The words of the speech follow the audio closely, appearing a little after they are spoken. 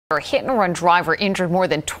A hit-and-run driver injured more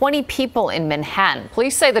than 20 people in Manhattan.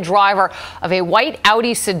 Police say the driver of a white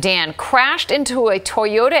Audi sedan crashed into a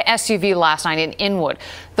Toyota SUV last night in Inwood.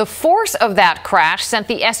 The force of that crash sent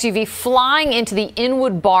the SUV flying into the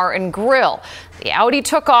Inwood Bar and Grill. The Audi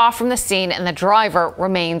took off from the scene and the driver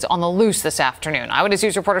remains on the loose this afternoon. Eyewitness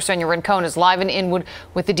News reporter Sonia Rincon is live in Inwood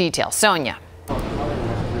with the details. Sonia.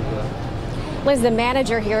 Liz, the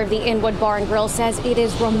manager here of the Inwood Bar and Grill, says it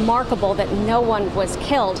is remarkable that no one was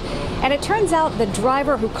killed. And it turns out the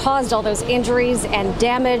driver who caused all those injuries and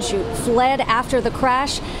damage, who fled after the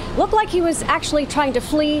crash, looked like he was actually trying to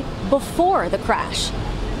flee before the crash.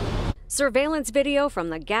 Surveillance video from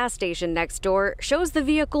the gas station next door shows the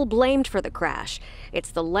vehicle blamed for the crash.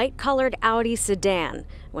 It's the light-colored Audi sedan.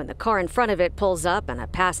 When the car in front of it pulls up and a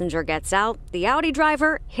passenger gets out, the Audi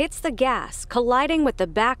driver hits the gas, colliding with the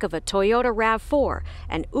back of a Toyota RAV4,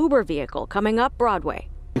 an Uber vehicle coming up Broadway.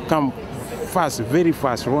 It come fast, very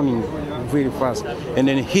fast, running very fast, and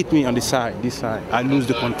then it hit me on the side, this side. I lose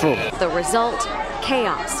the control. The result,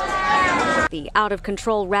 chaos. The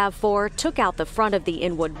out-of-control RAV4 took out the front of the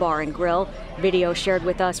Inwood Bar and Grill. Video shared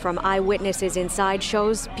with us from eyewitnesses inside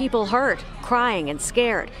shows people hurt, crying and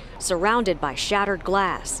scared, surrounded by shattered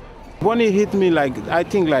glass. When it hit me, I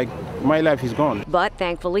think my life is gone. But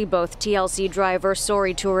thankfully, both TLC driver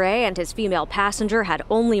Sori Touré and his female passenger had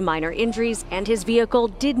only minor injuries, and his vehicle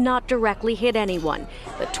did not directly hit anyone.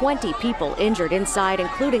 The 20 people injured inside,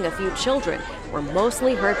 including a few children, were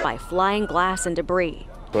mostly hurt by flying glass and debris.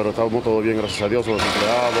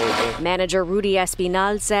 Manager Rudy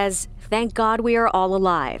Espinal says, "Thank God we are all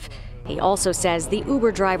alive." He also says the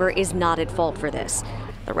Uber driver is not at fault for this.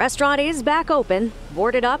 The restaurant is back open,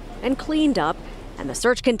 boarded up and cleaned up, and the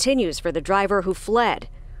search continues for the driver who fled.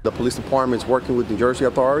 The police department is working with New Jersey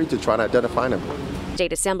authorities to try to identify him.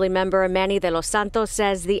 State Assembly member Manny de los Santos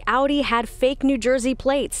says the Audi had fake New Jersey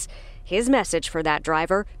plates. His message for that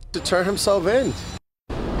driver: to turn himself in.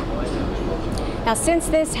 Now, since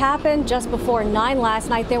this happened just before 9 last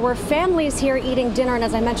night, there were families here eating dinner. And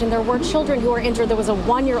as I mentioned, there were children who were injured. There was a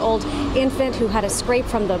 1-year-old infant who had a scrape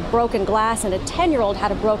from the broken glass, and a 10-year-old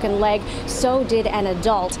had a broken leg. So did an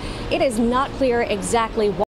adult. It is not clear exactly why.